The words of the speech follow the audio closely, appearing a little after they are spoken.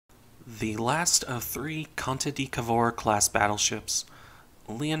The last of three Conte di Cavour class battleships,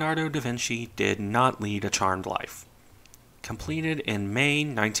 Leonardo da Vinci did not lead a charmed life. Completed in May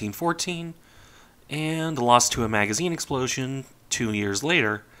 1914 and lost to a magazine explosion 2 years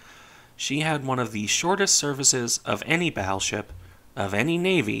later, she had one of the shortest services of any battleship of any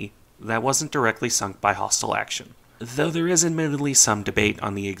navy that wasn't directly sunk by hostile action, though there is admittedly some debate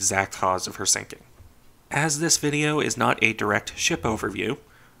on the exact cause of her sinking. As this video is not a direct ship overview,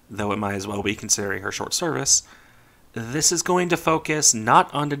 though it might as well be considering her short service, this is going to focus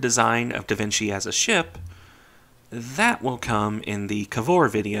not on the design of Da Vinci as a ship. That will come in the Cavour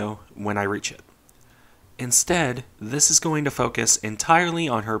video when I reach it. Instead, this is going to focus entirely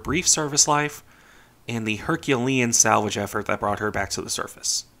on her brief service life and the Herculean salvage effort that brought her back to the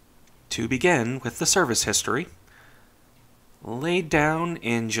surface. To begin with the service history, laid down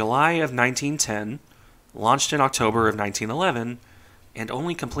in July of 1910, launched in October of 1911, and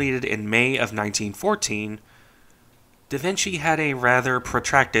only completed in May of 1914, Da Vinci had a rather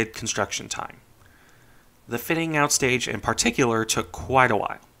protracted construction time. The fitting out stage in particular took quite a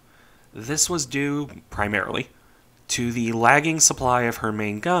while. This was due, primarily, to the lagging supply of her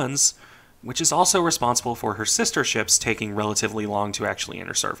main guns, which is also responsible for her sister ships taking relatively long to actually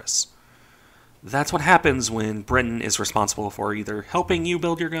enter service. That's what happens when Britain is responsible for either helping you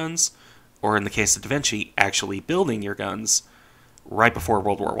build your guns, or in the case of Da Vinci, actually building your guns, right before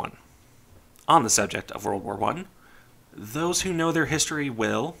World War I. On the subject of World War I, those who know their history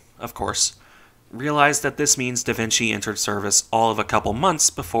will, of course, realize that this means Da Vinci entered service all of a couple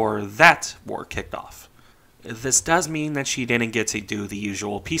months before that war kicked off. This does mean that she didn't get to do the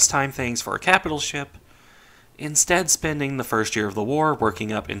usual peacetime things for a capital ship, instead spending the first year of the war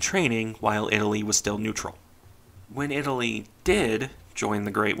working up in training while Italy was still neutral. When Italy did join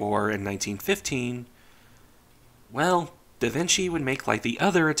the Great War in 1915, well, Da Vinci would make like the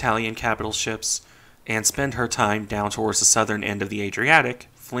other Italian capital ships and spend her time down towards the southern end of the Adriatic,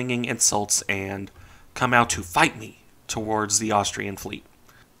 flinging insults and "come out to fight me" towards the Austrian fleet.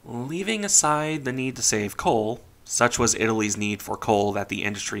 Leaving aside the need to save coal, such was Italy's need for coal that the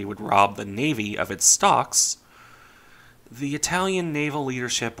industry would rob the navy of its stocks, the Italian naval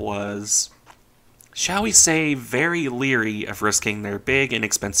leadership was, shall we say, very leery of risking their big and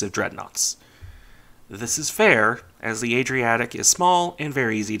expensive dreadnoughts. This is fair, as the Adriatic is small and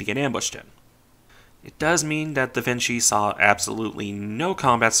very easy to get ambushed in. It does mean that Da Vinci saw absolutely no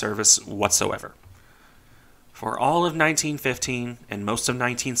combat service whatsoever. For all of 1915 and most of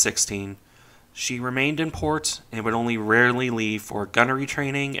 1916, she remained in port and would only rarely leave for gunnery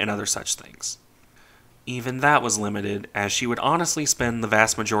training and other such things. Even that was limited, as she would honestly spend the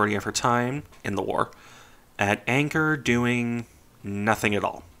vast majority of her time in the war at anchor doing nothing at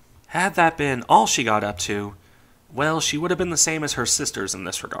all. Had that been all she got up to, well, she would have been the same as her sisters in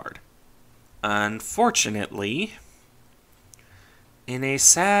this regard. Unfortunately, in a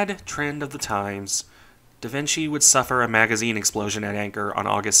sad trend of the times, Da Vinci would suffer a magazine explosion at anchor on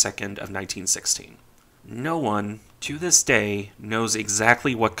August 2nd of 1916. No one, to this day, knows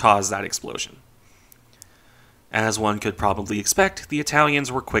exactly what caused that explosion. As one could probably expect, the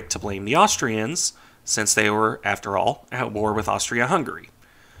Italians were quick to blame the Austrians, since they were, after all, at war with Austria-Hungary.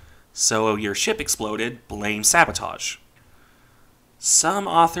 So your ship exploded, blame sabotage. Some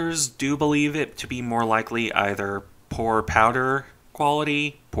authors do believe it to be more likely either poor powder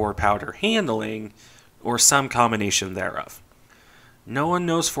quality, poor powder handling, or some combination thereof. No one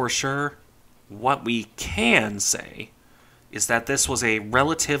knows for sure. What we can say is that this was a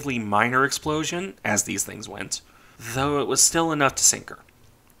relatively minor explosion, as these things went, though it was still enough to sink her.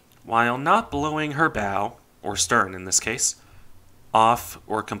 While not blowing her bow, or stern in this case, off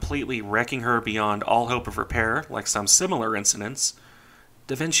or completely wrecking her beyond all hope of repair like some similar incidents,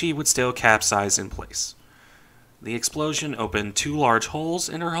 Da Vinci would still capsize in place. The explosion opened 2 large holes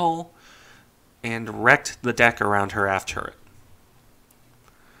in her hull and wrecked the deck around her aft turret.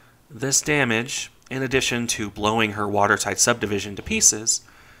 This damage, in addition to blowing her watertight subdivision to pieces,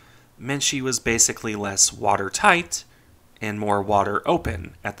 meant she was basically less watertight and more water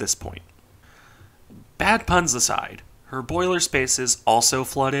open at this point. Bad puns aside, her boiler spaces also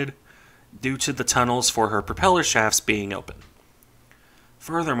flooded due to the tunnels for her propeller shafts being open.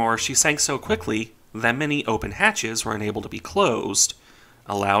 Furthermore, she sank so quickly that many open hatches were unable to be closed,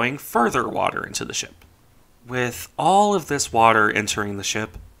 allowing further water into the ship. With all of this water entering the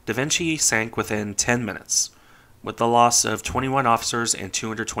ship, Da Vinci sank within 10 minutes, with the loss of 21 officers and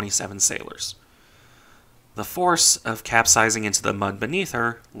 227 sailors. The force of capsizing into the mud beneath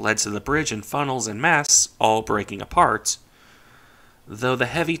her led to the bridge and funnels and masts all breaking apart, though the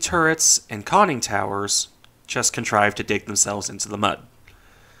heavy turrets and conning towers just contrived to dig themselves into the mud.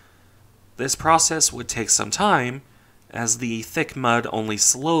 This process would take some time, as the thick mud only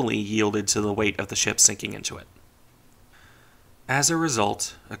slowly yielded to the weight of the ship sinking into it. As a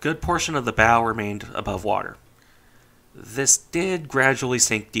result, a good portion of the bow remained above water. This did gradually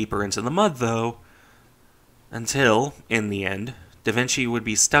sink deeper into the mud, though, until, in the end, Da Vinci would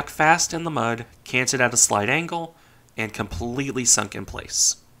be stuck fast in the mud, canted at a slight angle, and completely sunk in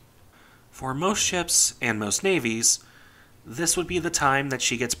place. For most ships and most navies, this would be the time that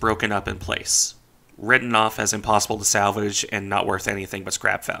she gets broken up in place, written off as impossible to salvage and not worth anything but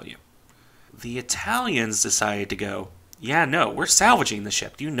scrap value. The Italians decided to go, yeah, no, we're salvaging the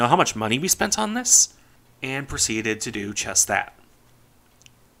ship. Do you know how much money we spent on this? And proceeded to do just that.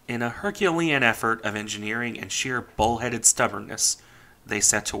 In a Herculean effort of engineering and sheer bullheaded stubbornness, they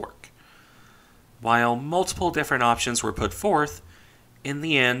set to work. While multiple different options were put forth, in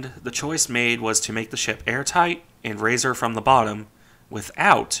the end, the choice made was to make the ship airtight and raise her from the bottom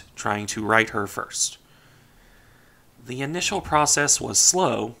without trying to right her first. The initial process was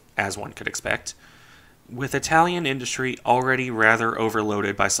slow, as one could expect, with Italian industry already rather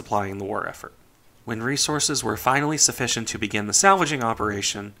overloaded by supplying the war effort. When resources were finally sufficient to begin the salvaging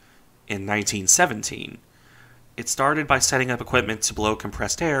operation in 1917, it started by setting up equipment to blow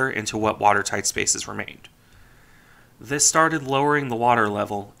compressed air into what watertight spaces remained. This started lowering the water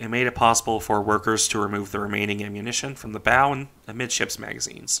level and made it possible for workers to remove the remaining ammunition from the bow and amidships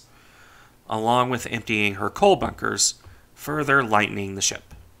magazines, along with emptying her coal bunkers, further lightening the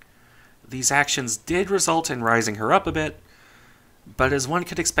ship. These actions did result in rising her up a bit, but as one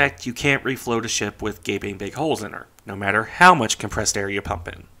could expect, you can't refloat a ship with gaping big holes in her, no matter how much compressed air you pump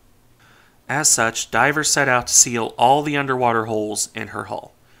in. As such, divers set out to seal all the underwater holes in her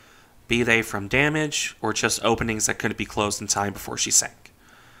hull, be they from damage or just openings that couldn't be closed in time before she sank.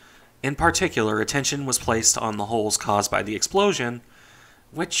 In particular, attention was placed on the holes caused by the explosion,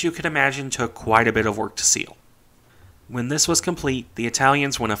 which you could imagine took quite a bit of work to seal. When this was complete, the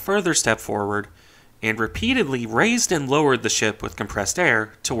Italians went a further step forward and repeatedly raised and lowered the ship with compressed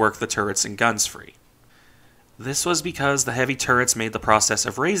air to work the turrets and guns free. This was because the heavy turrets made the process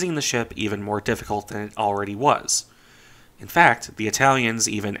of raising the ship even more difficult than it already was. In fact, the Italians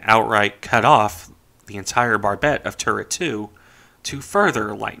even outright cut off the entire barbette of Turret 2 to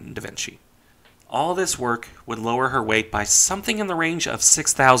further lighten Da Vinci. All this work would lower her weight by something in the range of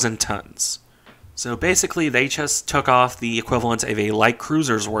 6,000 tons. So basically, they just took off the equivalent of a light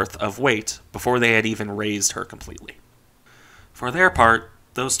cruiser's worth of weight before they had even raised her completely. For their part,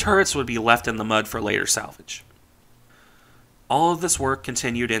 those turrets would be left in the mud for later salvage. All of this work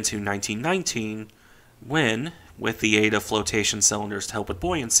continued into 1919, when, with the aid of flotation cylinders to help with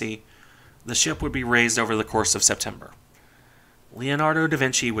buoyancy, the ship would be raised over the course of September. Leonardo da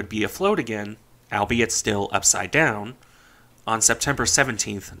Vinci would be afloat again, albeit still upside down, on September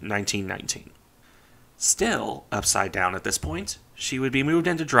 17th, 1919. Still upside down at this point, she would be moved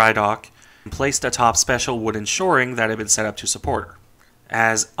into dry dock and placed atop special wooden shoring that had been set up to support her,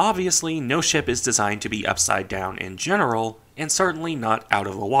 as obviously no ship is designed to be upside down in general, and certainly not out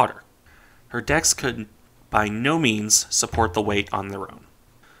of the water. Her decks could by no means support the weight on their own.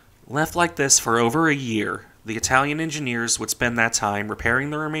 Left like this for over a year, the Italian engineers would spend that time repairing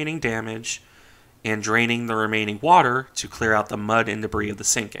the remaining damage and draining the remaining water to clear out the mud and debris of the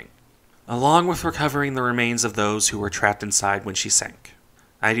sinking, along with recovering the remains of those who were trapped inside when she sank.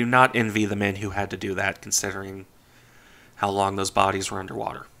 I do not envy the men who had to do that, considering how long those bodies were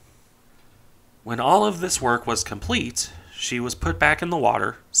underwater. When all of this work was complete, she was put back in the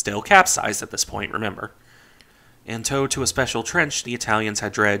water, still capsized at this point, remember, and towed to a special trench the Italians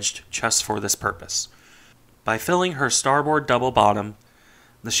had dredged just for this purpose. By filling her starboard double bottom,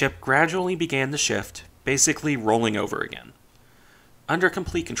 the ship gradually began to shift, basically rolling over again. Under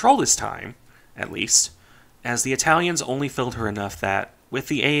complete control this time, at least, as the Italians only filled her enough that, with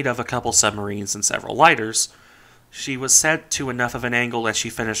the aid of a couple submarines and several lighters, she was set to enough of an angle that she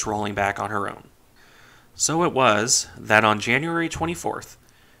finished rolling back on her own. So it was that on January 24th,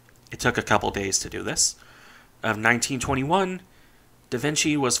 it took a couple days to do this, of 1921, Da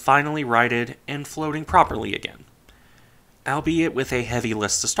Vinci was finally righted and floating properly again, albeit with a heavy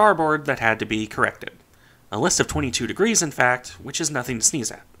list to starboard that had to be corrected. A list of 22 degrees, in fact, which is nothing to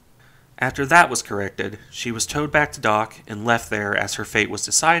sneeze at. After that was corrected, she was towed back to dock and left there as her fate was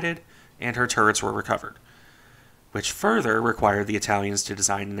decided and her turrets were recovered, which further required the Italians to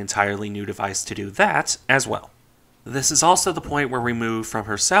design an entirely new device to do that as well. This is also the point where we move from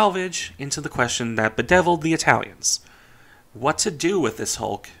her salvage into the question that bedeviled the Italians. What to do with this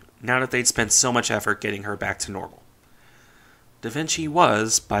hulk now that they'd spent so much effort getting her back to normal? Da Vinci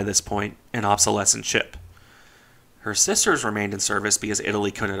was, by this point, an obsolescent ship. Her sisters remained in service because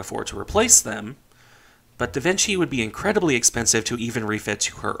Italy couldn't afford to replace them, but Da Vinci would be incredibly expensive to even refit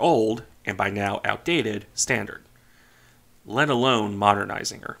to her old, and by now outdated, standard, let alone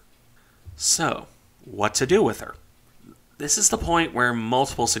modernizing her. So, what to do with her? This is the point where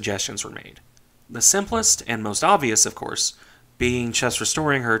multiple suggestions were made. The simplest and most obvious, of course, being just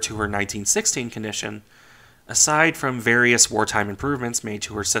restoring her to her 1916 condition, aside from various wartime improvements made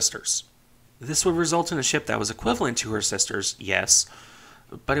to her sisters. This would result in a ship that was equivalent to her sisters, yes,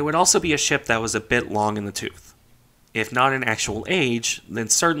 but it would also be a ship that was a bit long in the tooth. If not in actual age, then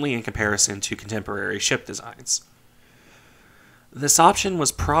certainly in comparison to contemporary ship designs. This option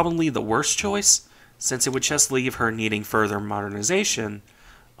was probably the worst choice, since it would just leave her needing further modernization,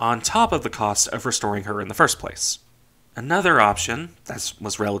 on top of the cost of restoring her in the first place. Another option, that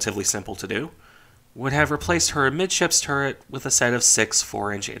was relatively simple to do, would have replaced her amidships turret with a set of 6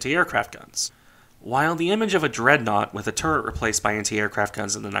 4-inch anti-aircraft guns. While the image of a dreadnought with a turret replaced by anti-aircraft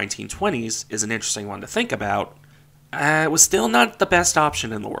guns in the 1920s is an interesting one to think about, it was still not the best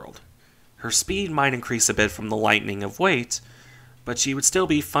option in the world. Her speed might increase a bit from the lightening of weight, but she would still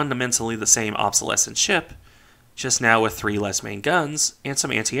be fundamentally the same obsolescent ship, just now with 3 less main guns and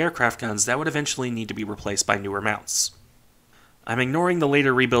some anti-aircraft guns that would eventually need to be replaced by newer mounts. I'm ignoring the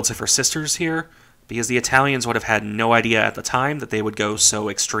later rebuilds of her sisters here, because the Italians would have had no idea at the time that they would go so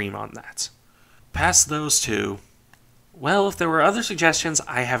extreme on that. Past those two, well, if there were other suggestions,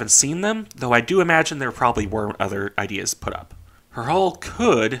 I haven't seen them, though I do imagine there probably were other ideas put up. Her hull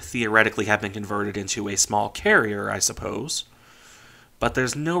could theoretically have been converted into a small carrier, I suppose, but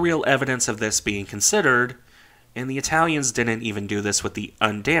there's no real evidence of this being considered, and the Italians didn't even do this with the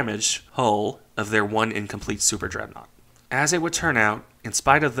undamaged hull of their one incomplete super dreadnought. As it would turn out, in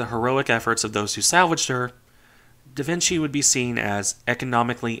spite of the heroic efforts of those who salvaged her, Da Vinci would be seen as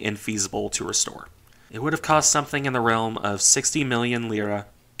economically infeasible to restore. It would have cost something in the realm of 60 million lira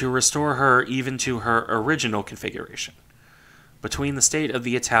to restore her even to her original configuration. Between the state of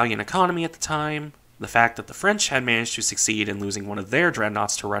the Italian economy at the time, the fact that the French had managed to succeed in losing one of their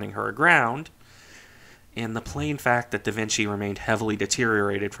dreadnoughts to running her aground, and the plain fact that Da Vinci remained heavily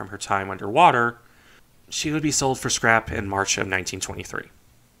deteriorated from her time underwater, she would be sold for scrap in March of 1923.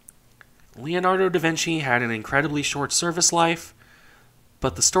 Leonardo da Vinci had an incredibly short service life,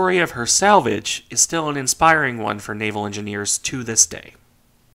 but the story of her salvage is still an inspiring one for naval engineers to this day.